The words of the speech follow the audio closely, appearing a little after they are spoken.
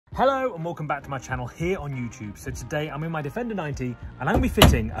Hello and welcome back to my channel here on YouTube. So today I'm in my Defender 90 and I'm going to be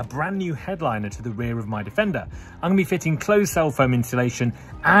fitting a brand new headliner to the rear of my Defender. I'm going to be fitting closed cell foam insulation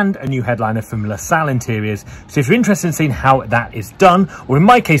and a new headliner from Salle Interiors. So if you're interested in seeing how that is done, or in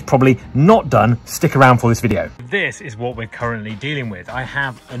my case probably not done, stick around for this video. This is what we're currently dealing with. I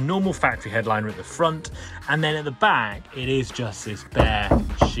have a normal factory headliner at the front, and then at the back it is just this bare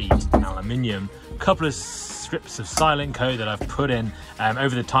sheet aluminium. A couple of strips of silent coat that I've put in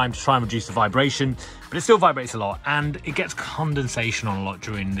over the time to try and reduce the vibration, but it still vibrates a lot and it gets condensation on a lot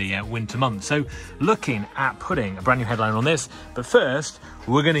during the winter months. So looking at putting a brand new headliner on this, but first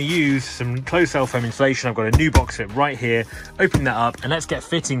we're going to use some closed cell foam insulation. I've got a new box fit right here. Open that up and let's get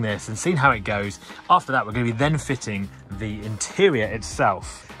fitting this and seeing how it goes. After that we're going to be then fitting the interior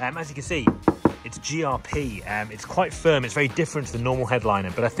itself. As you can see, it's GRP, it's quite firm, it's very different to the normal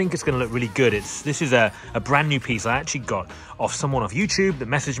headliner, but I think it's going to look really good. This is a brand new piece I actually got off someone off YouTube that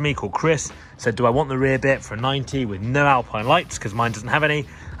messaged me called Chris, said do I want the rear bit for a 90 with no alpine lights because mine doesn't have any.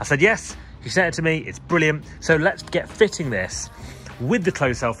 I said yes, he sent it to me, it's brilliant. So let's get fitting this with the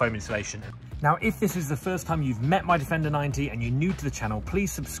closed cell foam insulation. Now, if this is the first time you've met my Defender 90 and you're new to the channel,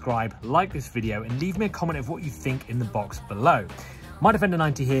 please subscribe, like this video and leave me a comment of what you think in the box below. My Defender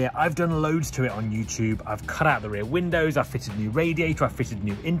 90 here, I've done loads to it on YouTube. I've cut out the rear windows, I've fitted a new radiator, I've fitted a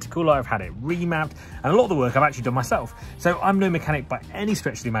new intercooler, I've had it remapped, and a lot of the work I've actually done myself. So I'm no mechanic by any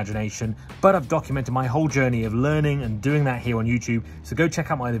stretch of the imagination, but I've documented my whole journey of learning and doing that here on YouTube. So go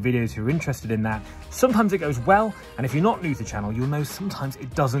check out my other videos if you're interested in that. Sometimes it goes well, and if you're not new to the channel, you'll know sometimes it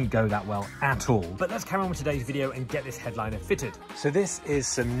doesn't go that well at all. But let's carry on with today's video and get this headliner fitted. So this is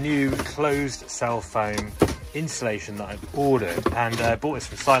some new closed cell foam insulation that I've ordered, and I bought this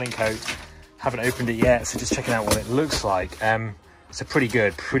from Silent Coat. Haven't opened it yet, so just checking out what it looks like. It's a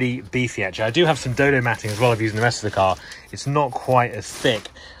pretty beefy actually. I do have some dodo matting as well I've used in the rest of the car. It's not quite as thick.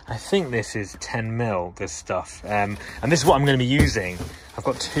 I think this is 10 mil, this stuff, and this is what I'm going to be using. I've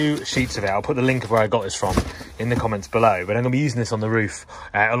got 2 sheets of it. I'll put the link of where I got this from in the comments below, but I'm going to be using this on the roof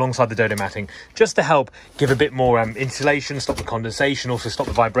alongside the dodo matting just to help give a bit more insulation, stop the condensation, also stop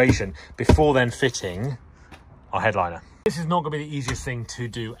the vibration before then fitting our headliner. This is not going to be the easiest thing to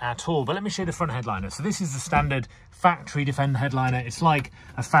do at all, but let me show you the front headliner. So this is the standard factory Defender headliner. It's like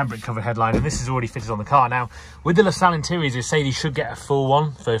a fabric covered headliner. This is already fitted on the car. Now, with the Salle Interiors, they say you should get a full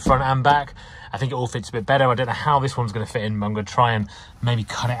one for front and back. I think it all fits a bit better. I don't know how this one's going to fit in, but I'm going to try and maybe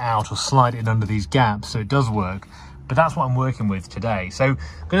cut it out or slide it in under these gaps so it does work. But that's what I'm working with today. So I'm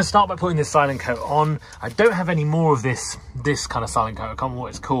going to start by putting this silent coat on. I don't have any more of this kind of silent coat. I can't remember what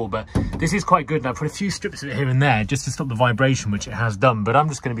it's called, but this is quite good. And I put a few strips of it here and there just to stop the vibration, which it has done. But I'm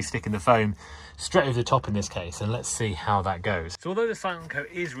just going to be sticking the foam straight over the top in this case, and let's see how that goes. So although the silent coat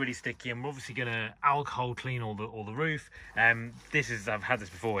is really sticky, and we're obviously going to alcohol clean all the roof. I've had this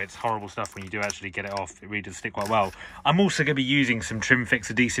before. It's horrible stuff when you do actually get it off. It really does stick quite well. I'm also going to be using some trim fix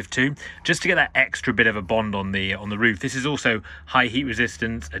adhesive too, just to get that extra bit of a bond on the roof. This is also high heat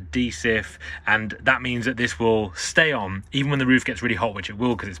resistance adhesive, and that means that this will stay on even when the roof gets really hot, which it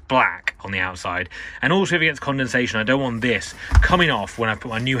will because it's black on the outside. And also if it gets condensation, I don't want this coming off when I put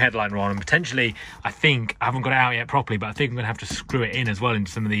my new headliner on, and potentially, I think, I haven't got it out yet properly, but I think I'm going to have to screw it in as well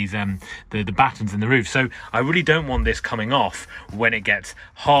into some of these the battens in the roof. So I really don't want this coming off when it gets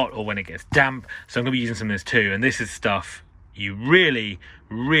hot or when it gets damp. So I'm going to be using some of this too, and this is stuff you really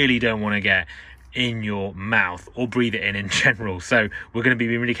don't want to get in your mouth or breathe it in general. So we're going to be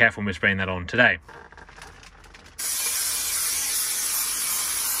being really careful when we're spraying that on today.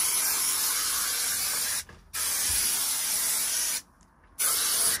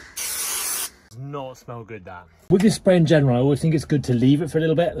 Not smell good, that. With this spray in general, I always think it's good to leave it for a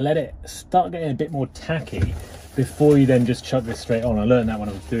little bit, let it start getting a bit more tacky before you then just chuck this straight on. I learned that when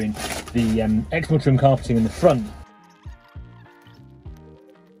I was doing the extra trim carpeting in the front.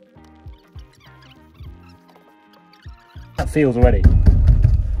 That feels already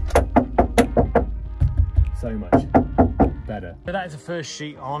so much better. So that is the first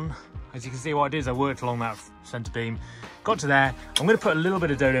sheet on. As you can see, what I did is I worked along that centre beam, got to there. I'm going to put a little bit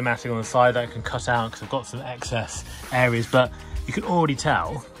of dodo matting on the side that I can cut out because I've got some excess areas, but you can already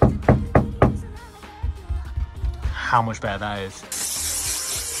tell how much better that is.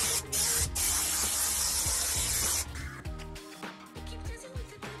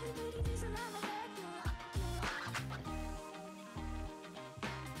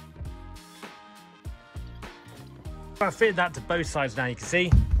 I've fitted that to both sides now, you can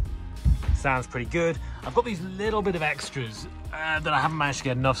see. Sounds pretty good. I've got these little bit of extras that I haven't managed to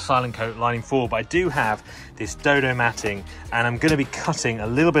get enough silent coat lining for, but I do have this dodo matting, and I'm going to be cutting a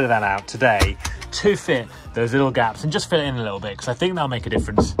little bit of that out today to fit those little gaps and just fill it in a little bit, because I think that'll make a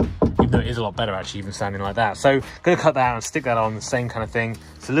difference, even though it is a lot better actually even standing like that. So gonna cut that out and stick that on, the same kind of thing.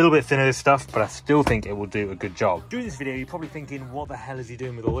 It's a little bit thinner, this stuff, but I still think it will do a good job. During this video, you're probably thinking, what the hell is he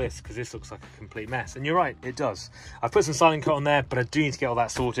doing with all this? Because this looks like a complete mess. And you're right, it does. I've put some silent coat on there, but I do need to get all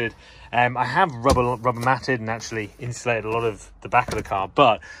that sorted. I have rubber matted and actually insulated a lot of the back of the car,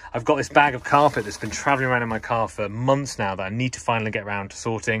 but I've got this bag of carpet that's been traveling around in my car for months now that I need to finally get around to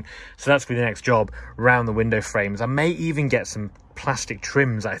sorting. So that's gonna be the next job, around the window frames. I may even get some plastic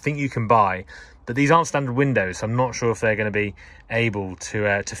trims that I think you can buy, but these aren't standard windows, so I'm not sure if they're going to be able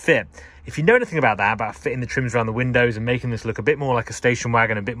to fit. If you know anything about that, about fitting the trims around the windows and making this look a bit more like a station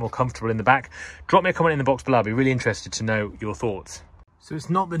wagon, a bit more comfortable in the back, drop me a comment in the box below. I'd be really interested to know your thoughts. So it's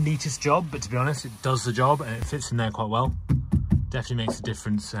not the neatest job, but to be honest, it does the job and it fits in there quite well. Definitely makes a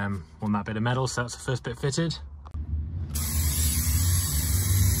difference on that bit of metal. So that's the first bit fitted.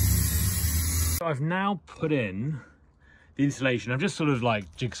 So I've now put in the insulation. I've just sort of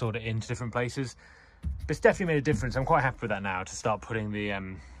like jigsawed it into different places, but it's definitely made a difference. I'm quite happy with that now to start putting the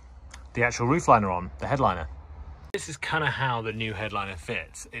actual roof liner on, the headliner. This is kind of how the new headliner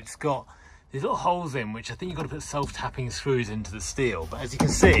fits. It's got these little holes in, which I think you've got to put self-tapping screws into the steel, but as you can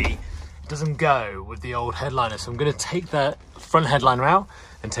see, it doesn't go with the old headliner. So I'm going to take the front headliner out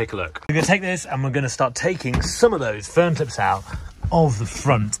and take a look. We're going to take this and we're going to start taking some of those fern clips out of the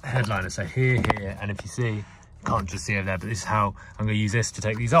front headliner. So here, and if you see, can't just see over there, but this is how I'm going to use this to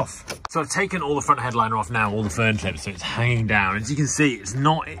take these off. So I've taken all the front headliner off now, all the fern clips, so it's hanging down. As you can see,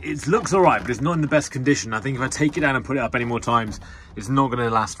 it looks all right, but it's not in the best condition. I think if I take it down and put it up any more times, it's not going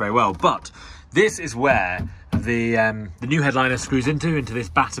to last very well. But this is where the new headliner screws into this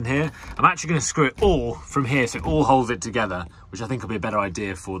batten here. I'm actually going to screw it all from here, so it all holds it together, which I think will be a better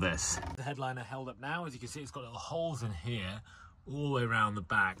idea for this. The headliner held up now. As you can see, it's got little holes in here all the way around the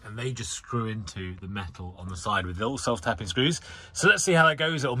back, and they just screw into the metal on the side with little self-tapping screws. So let's see how that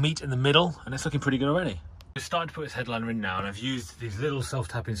goes. It'll meet in the middle, and it's looking pretty good already. We're starting to put this headliner in now, and I've used these little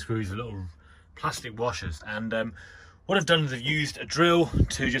self-tapping screws with little plastic washers. And what I've done is I've used a drill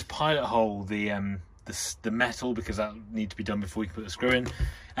to just pilot hole the metal, because that needs to be done before we can put the screw in,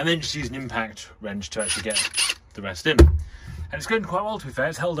 and then just use an impact wrench to actually get the rest in. And it's going quite well, to be fair.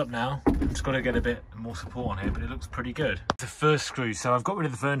 It's held up now. I've just got to get a bit more support on here, but it looks pretty good. The first screw, so I've got rid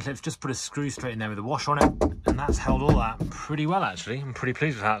of the fern clips, just put a screw straight in there with a washer on it, and that's held all that pretty well, actually. I'm pretty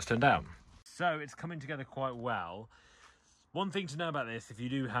pleased with how it's turned out. So it's coming together quite well. One thing to know about this, if you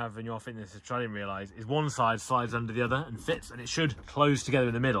do have, and you're fitting this, which I didn't realise, is one side slides under the other and fits, and it should close together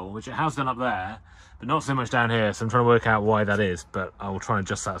in the middle, which it has done up there, but not so much down here. So I'm trying to work out why that is, but I will try and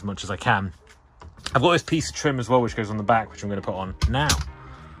adjust that as much as I can. I've got this piece of trim as well, which goes on the back, which I'm going to put on now.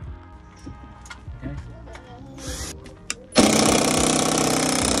 Okay.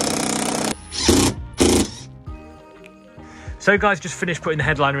 So guys, just finished putting the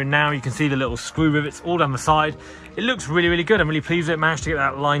headliner in now. You can see the little screw rivets all down the side. It looks really, really good. I'm really pleased with it. Managed to get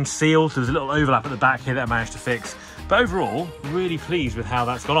that line sealed. There's a little overlap at the back here that I managed to fix. But overall, really pleased with how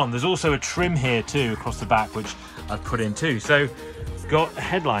that's gone on. There's also a trim here too across the back, which I've put in too. So got a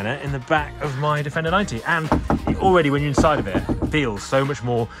headliner in the back of my Defender 90, and it already, when you're inside of it, feels so much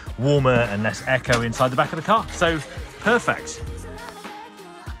more warmer and less echo inside the back of the car. So perfect.